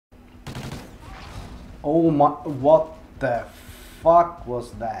Oh my, what the fuck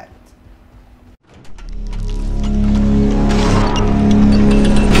was that?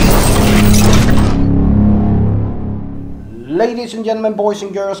 Ladies and gentlemen, boys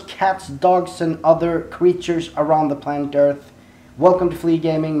and girls, cats, dogs and other creatures around the planet Earth, welcome to Flea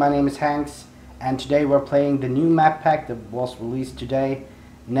Gaming. My name is Hanks and today we're playing the new map pack that was released today,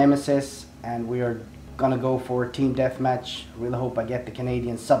 Nemesis, and we are gonna go for a team deathmatch. Really hope I get the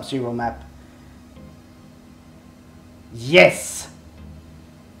Canadian Subzero map. Yes!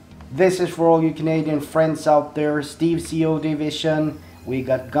 This is for all you Canadian friends out there. Steve COD Vision, we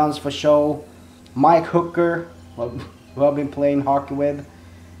got Guns for Show, Mike Hooker, who I've been playing hockey with.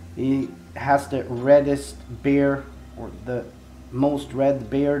 He has the reddest beard, or the most red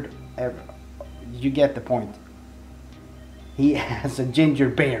beard ever. You get the point. He has a ginger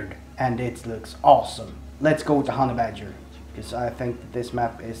beard and it looks awesome. Let's go to Honey Badger, because I think that this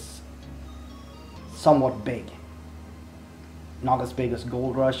map is somewhat big. Not as big as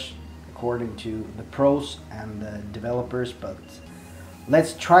Gold Rush according to the pros and the developers, but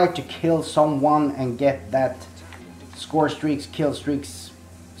let's try to kill someone and get that score streaks, kill streaks.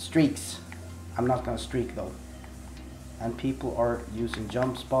 I'm not gonna streak though. And people are using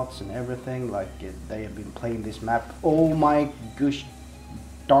jump spots and everything like they have been playing this map. Oh my gosh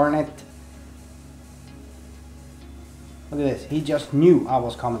darn it. Look at this, he just knew I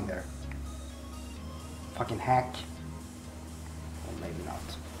was coming there. Fucking hack. Or maybe not.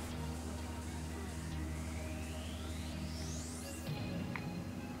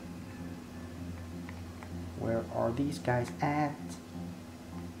 Where are these guys at?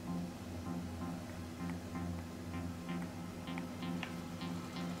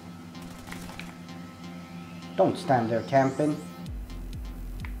 Don't stand there camping.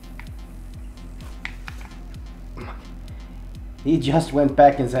 He just went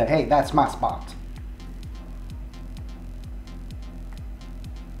back and said, hey, that's my spot.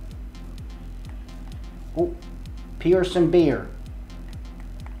 Oh, Pearson Beer.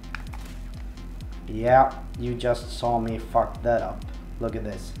 Yeah, you just saw me fuck that up. Look at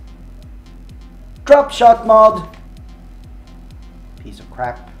this. Drop shot mod! Piece of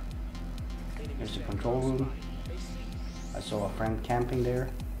crap. Here's the control room. I saw a friend camping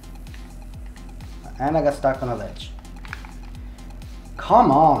there. And I got stuck on a ledge.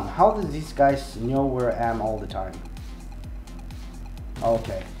 Come on, how do these guys know where I am all the time?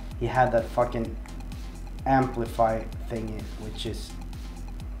 Okay, he had that fucking amplify thingy, which is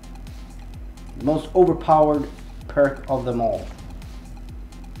the most overpowered perk of them all.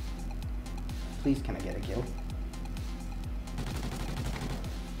 Please, can I get a kill?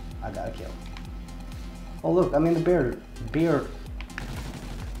 I got a kill. Oh look, I'm in the beard.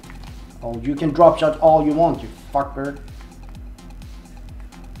 Oh, you can drop shot all you want, you fucker.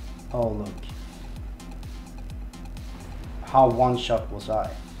 Oh look. How one shot was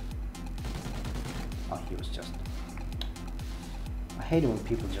I? Oh, he was just... I hate it when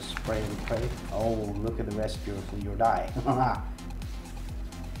people just spray and pray. Oh, look at the rescue, flee or die.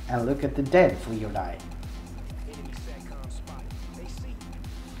 And look at the dead, flee or die.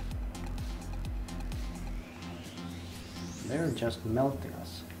 They're just melting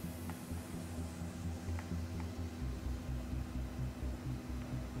us.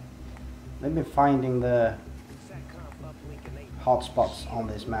 They've been finding the hotspots on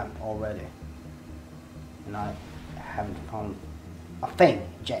this map already. And I haven't found a thing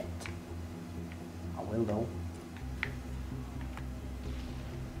yet. I will though.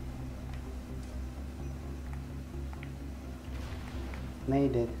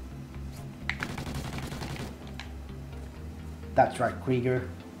 Made it. That's right, Krieger.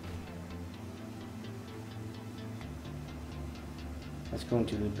 Let's go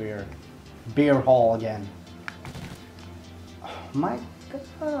into the beer hall again. Oh my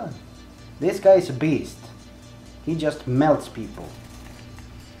god. This guy is a beast. He just melts people.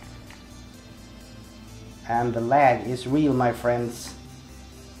 And the lag is real, my friends.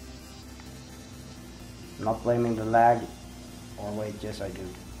 I'm not blaming the lag. Or wait, yes I do.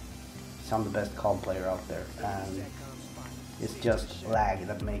 I'm the best COD player out there. And it's just lag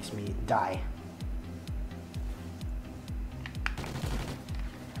that makes me die.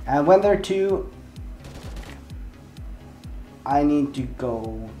 And when they're two, I need to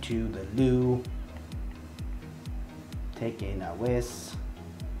go to the loo, take in a whiz.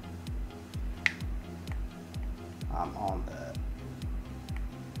 I'm on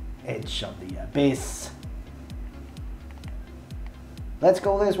the edge of the abyss. Let's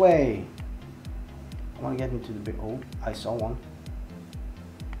go this way. I want to get into the big... Oh, I saw one.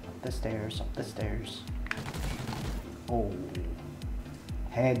 Up the stairs, up the stairs. Oh.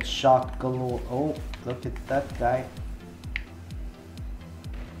 Headshot galore. Oh, look at that guy.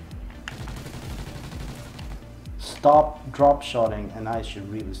 Stop drop shotting, and I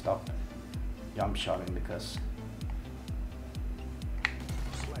should really stop jump shotting because.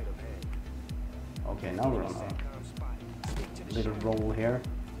 Okay, now we're on a little roll here.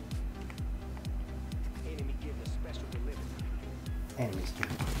 Enemies too.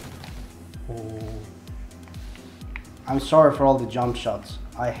 Oh. I'm sorry for all the jump shots.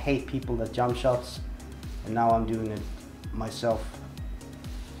 I hate people that jump shots, and now I'm doing it myself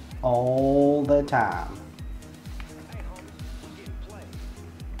all the time.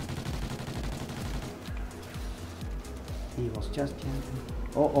 He was just camping.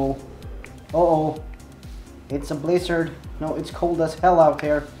 Uh-oh. Uh-oh. It's a blizzard. No, it's cold as hell out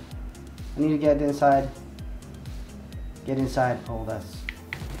here. I need to get inside. Get inside. Oh, that's...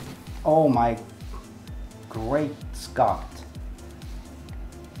 Oh my... Great Scott.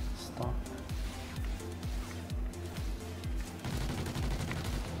 Stop.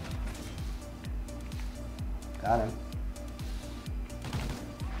 Got him.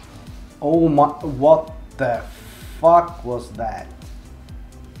 Oh my... What the fuck was that?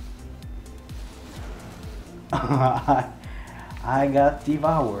 I got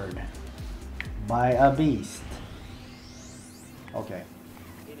devoured by a beast. Okay.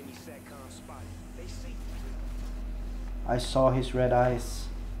 I saw his red eyes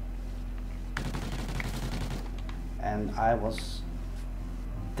and I was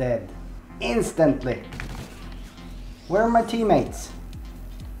dead instantly. Where are my teammates?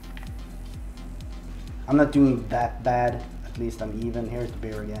 I'm not doing that bad. At least I'm even. Here's the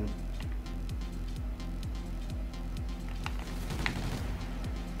beer again.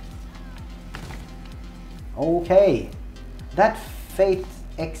 Okay, that Fate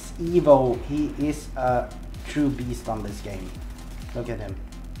X Evo, he is a true beast on this game. Look at him.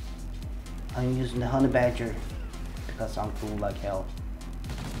 I'm using the honey badger because I'm cool like hell.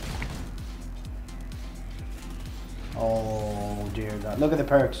 Oh dear God, look at the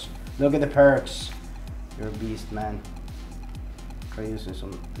perks. Look at the perks. You're a beast, man. Try using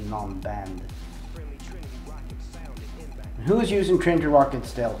some non-banned. Who's using Trinity Rocket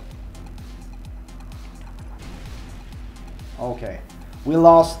still? Okay, we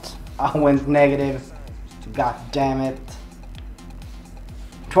lost. I went negative. God damn it.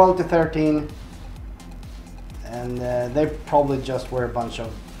 12 to 13. And they probably just were a bunch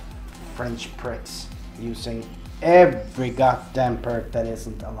of French pricks using every goddamn perk that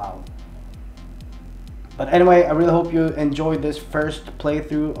isn't allowed. But anyway, I really hope you enjoyed this first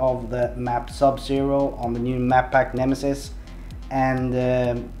playthrough of the map Subzero on the new map pack Nemesis. And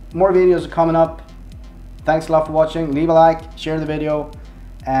more videos are coming up. Thanks a lot for watching. Leave a like, share the video,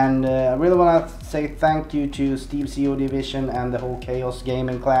 and I really want to say thank you to Subzero Division and the whole Chaos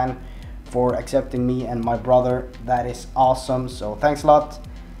Gaming clan for accepting me and my brother. That is awesome. So thanks a lot.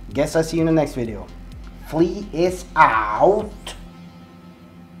 Guess I see you in the next video. Flea is out.